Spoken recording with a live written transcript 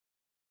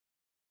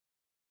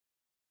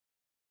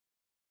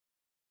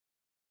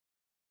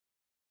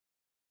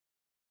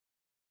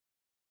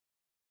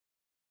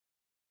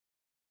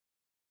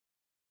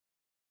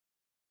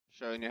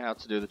Showing you how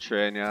to do the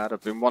train yard.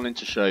 I've been wanting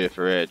to show you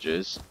for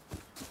ages,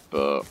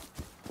 but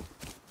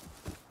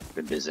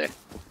been busy.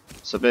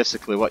 So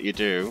basically what you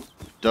do,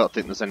 don't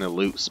think there's any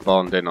loot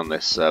spawned in on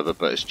this server,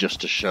 but it's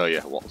just to show you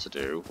what to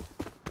do.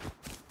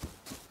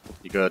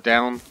 You go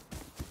down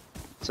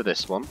to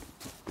this one.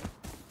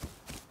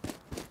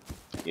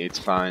 You need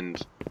to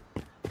find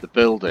the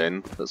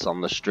building that's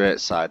on the straight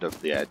side of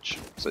the edge.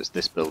 So it's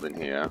this building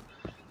here.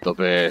 There'll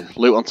be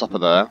loot on top of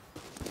there.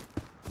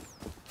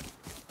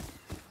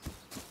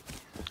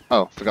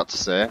 Oh, forgot to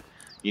say,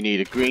 you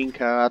need a green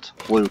card,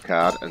 blue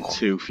card, and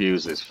 2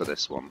 fuses for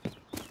this one.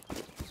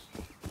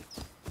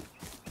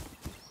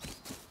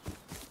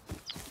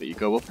 But you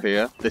go up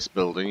here, this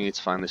building, you need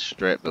to find this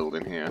straight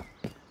building here.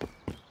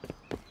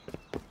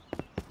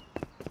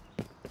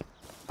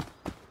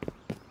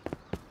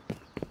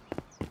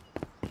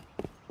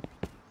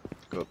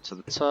 Go up to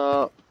the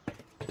top.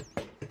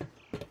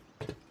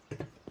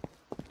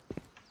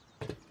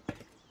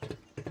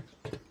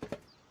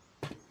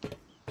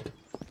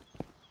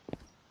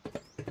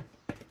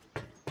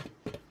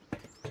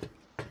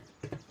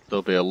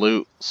 There'll be a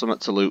loot, something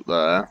to loot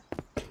there.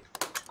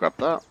 Grab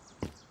that.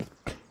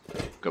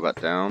 Go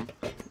back down.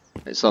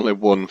 It's only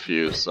 1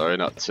 fuse, sorry,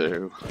 not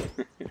 2.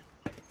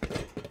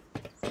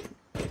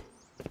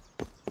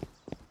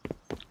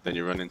 Then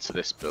you run into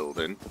this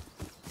building.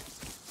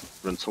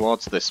 Run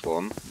towards this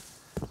one,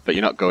 but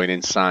you're not going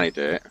inside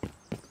it.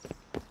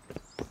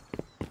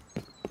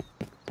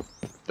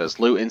 There's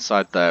loot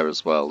inside there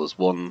as well. There's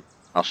one,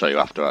 I'll show you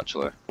after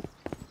actually.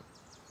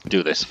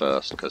 Do this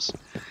first, because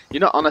you're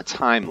not on a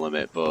time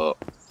limit, but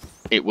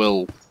it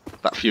will,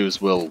 that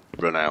fuse will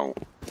run out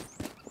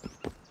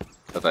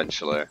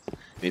eventually.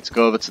 You need to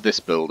go over to this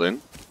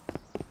building.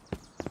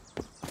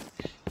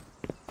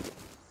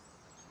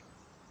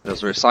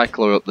 There's a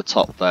recycler up the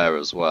top there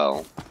as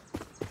well.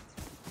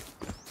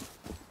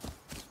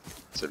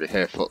 So if you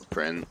hear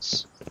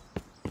footprints,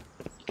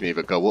 you can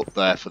either go up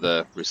there for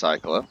the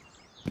recycler,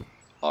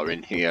 or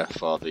in here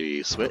for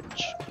the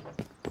switch.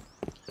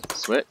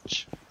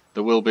 Switch.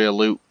 There will be a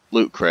loot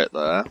crate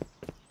there.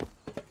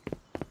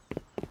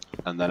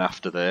 And then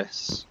after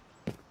this,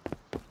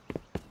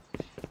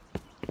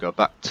 go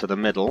back to the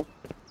middle,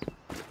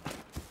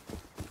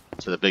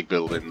 to the big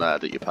building there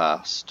that you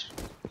passed.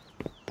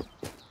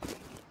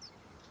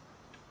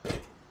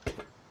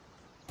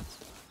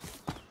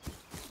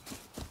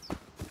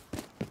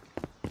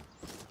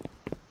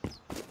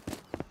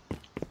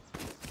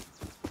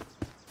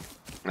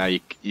 Now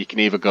you can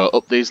either go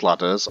up these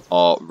ladders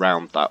or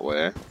round that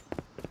way.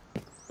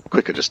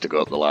 Quicker just to go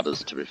up the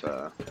ladders, to be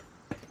fair.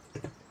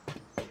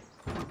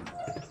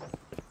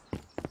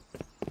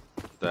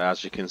 There,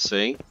 as you can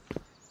see,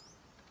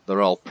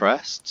 they're all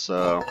pressed,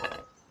 so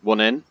one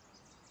in,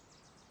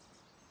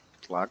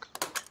 flag,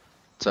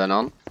 turn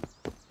on.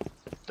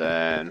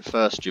 Then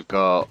first you've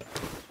got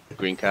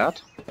green card.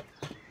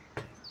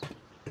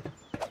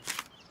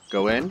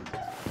 Go in.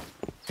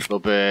 There'll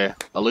be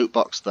a loot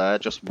box there,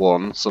 just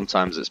one.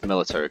 Sometimes it's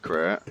military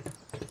crate.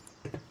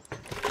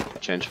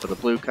 Change for the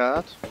blue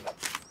card.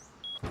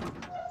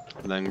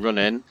 And then run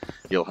in.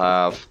 You'll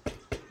have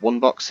 1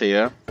 box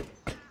here,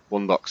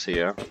 1 box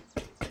here.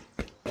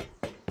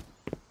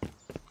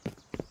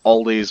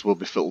 All these will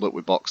be filled up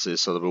with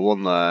boxes, so there'll be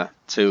 1 there,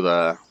 2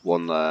 there,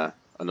 1 there,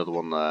 another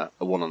 1 there,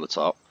 a 1 on the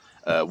top,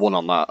 1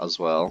 on that as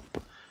well.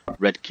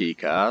 Red key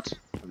card,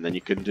 and then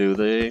you can do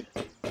the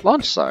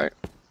launch site.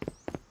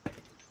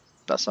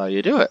 That's how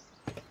you do it.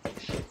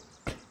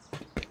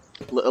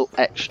 Little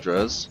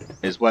extras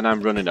is when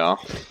I'm running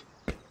off.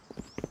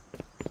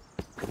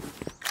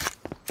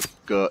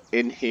 Go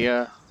in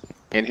here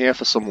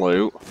for some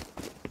loot.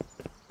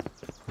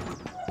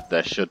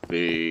 There should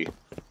be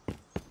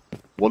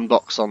 1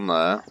 box on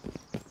there.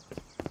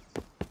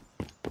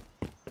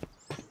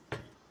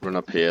 Run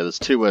up here. There's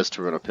 2 ways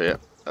to run up here.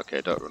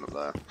 Okay, don't run up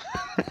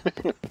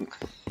there.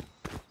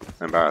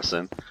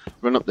 Embarrassing.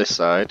 Run up this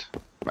side.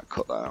 Might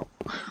cut that out.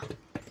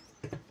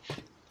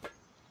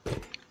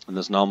 And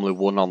there's normally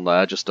 1 on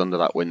there, just under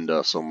that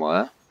window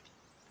somewhere.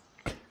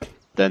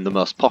 Then the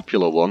most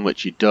popular one,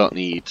 which you don't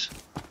need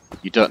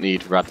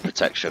rad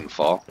protection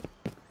for.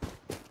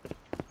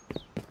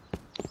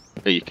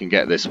 But you can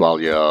get this while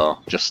you're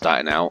just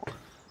starting out.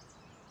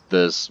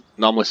 There's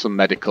normally some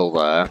medical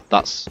there.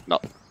 That's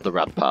not the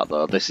rad part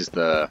though, this is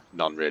the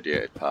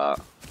non-radiated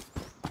part.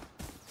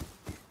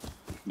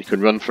 You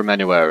can run from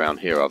anywhere around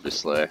here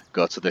obviously.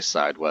 Go to this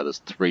side where there's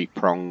 3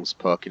 prongs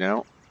poking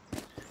out.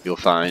 You'll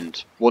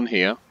find 1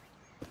 here.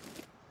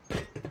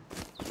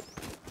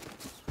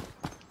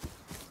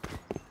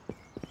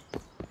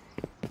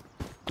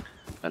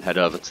 And head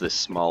over to this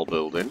small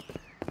building.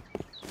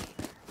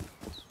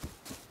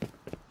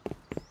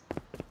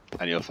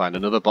 And you'll find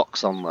another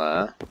box on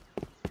there.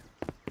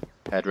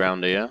 Head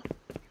round here.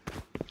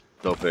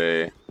 There'll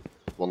be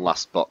 1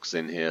 last box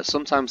in here.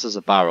 Sometimes there's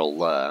a barrel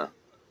there.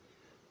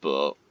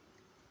 But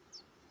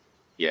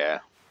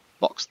yeah,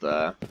 box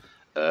there.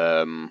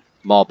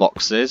 More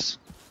boxes.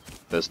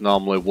 There's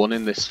normally 1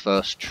 in this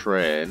first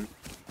train.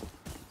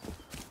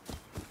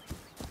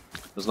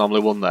 There's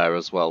normally one there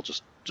as well,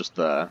 just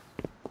there.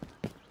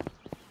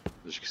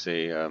 As you can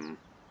see,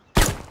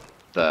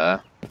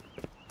 there.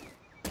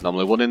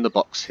 Normally one in the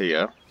box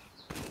here.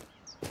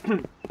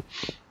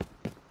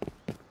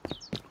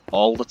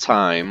 All the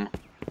time,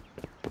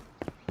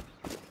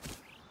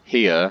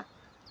 here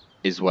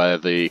is where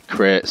the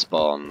crate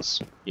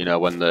spawns. You know,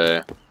 when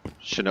the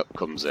Chinook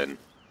comes in.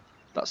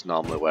 That's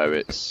normally where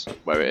it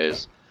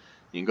is.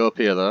 You can go up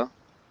here though.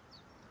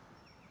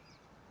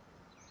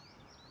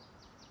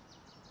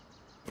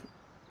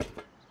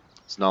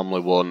 It's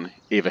normally one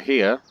either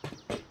here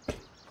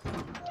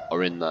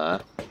or in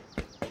there.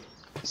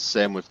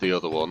 Same with the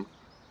other one.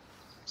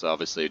 So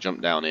obviously you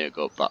jump down here,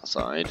 go up that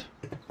side.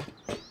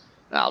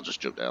 I'll just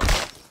jump down.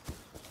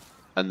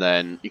 And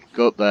then you can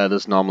go up there,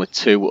 there's normally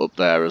two up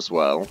there as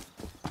well.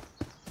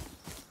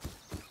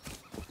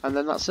 And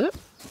then that's it.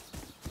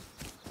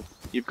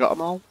 You've got them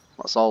all.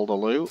 That's all the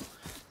loot.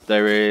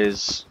 There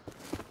is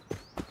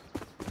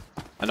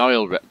an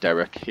oil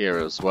derrick here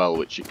as well,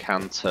 which you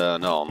can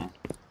turn on.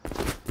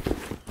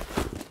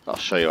 I'll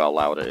show you how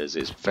loud it is.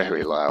 It's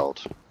very loud.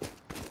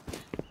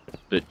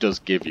 But it does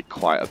give you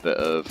quite a bit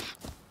of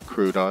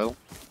crude oil.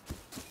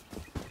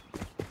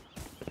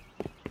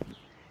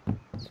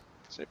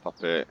 So you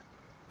pop it.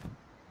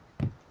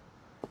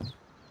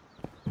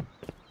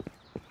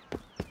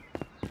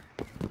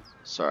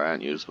 Sorry, I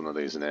haven't used one of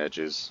these in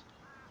ages.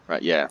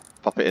 Right, yeah,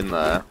 pop it in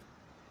there,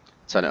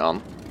 turn it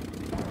on,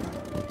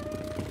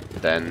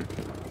 then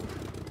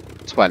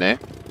 20,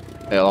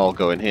 it'll all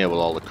go in here with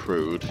all the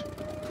crude,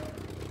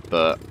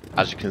 but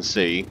as you can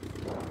see,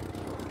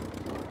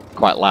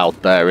 quite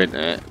loud there, isn't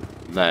it?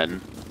 And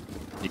then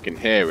you can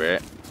hear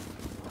it,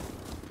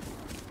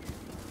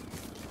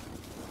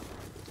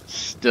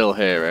 still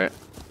hear it.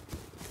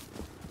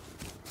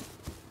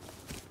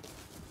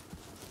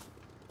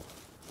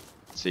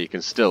 So you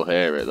can still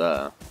hear it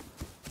there.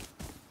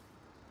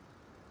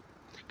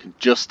 You can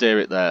just hear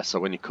it there, so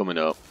when you're coming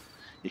up,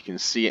 you can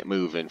see it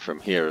moving from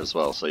here as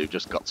well, so you've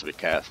just got to be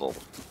careful.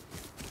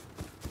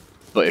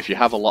 But if you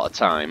have a lot of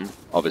time,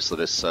 obviously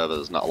this server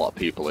there's not a lot of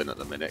people in at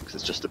the minute, because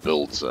it's just a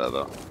build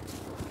server.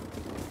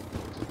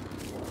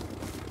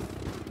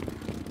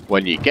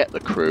 When you get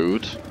the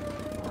crude,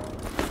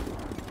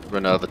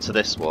 run over to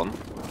this one,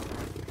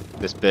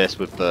 this base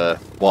with the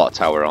water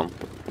tower on.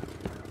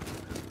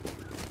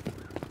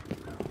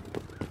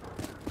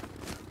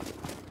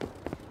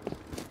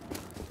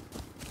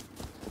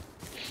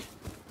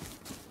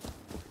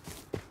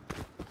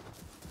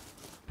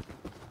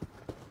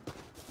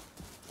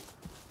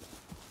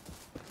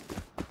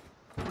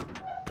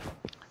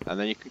 And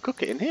then you can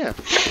cook it in here.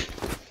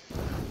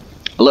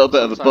 A little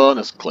bit of a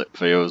bonus clip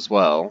for you as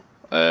well.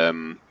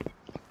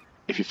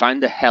 If you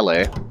find a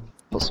heli,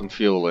 put some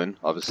fuel in,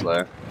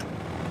 obviously,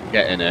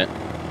 get in it.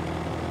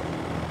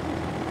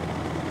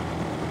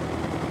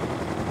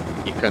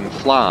 You can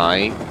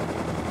fly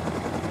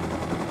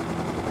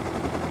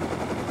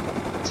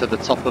to the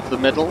top of the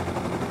middle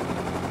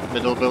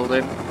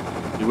building.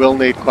 You will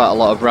need quite a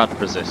lot of rad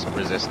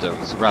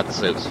resistance. Rad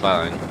suit's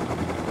fine.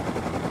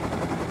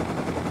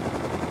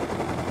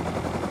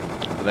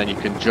 But then you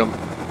can jump,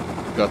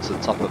 go to the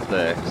top of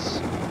this.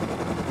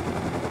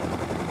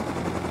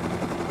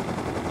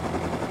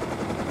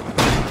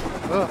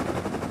 Oh.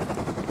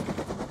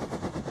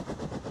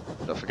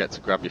 Don't forget to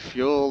grab your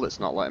fuel.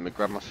 It's not letting me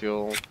grab my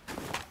fuel.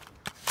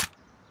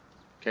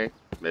 Okay,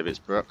 maybe it's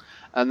broke.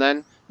 And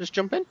then just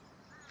jump in.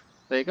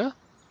 There you go.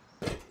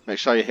 Make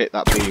sure you hit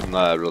that beam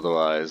there,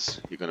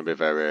 otherwise you're going to be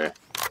very,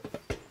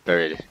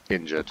 very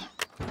injured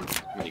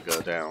when you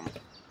go down.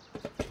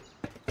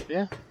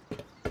 Yeah.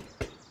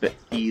 Bit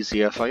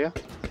easier for you.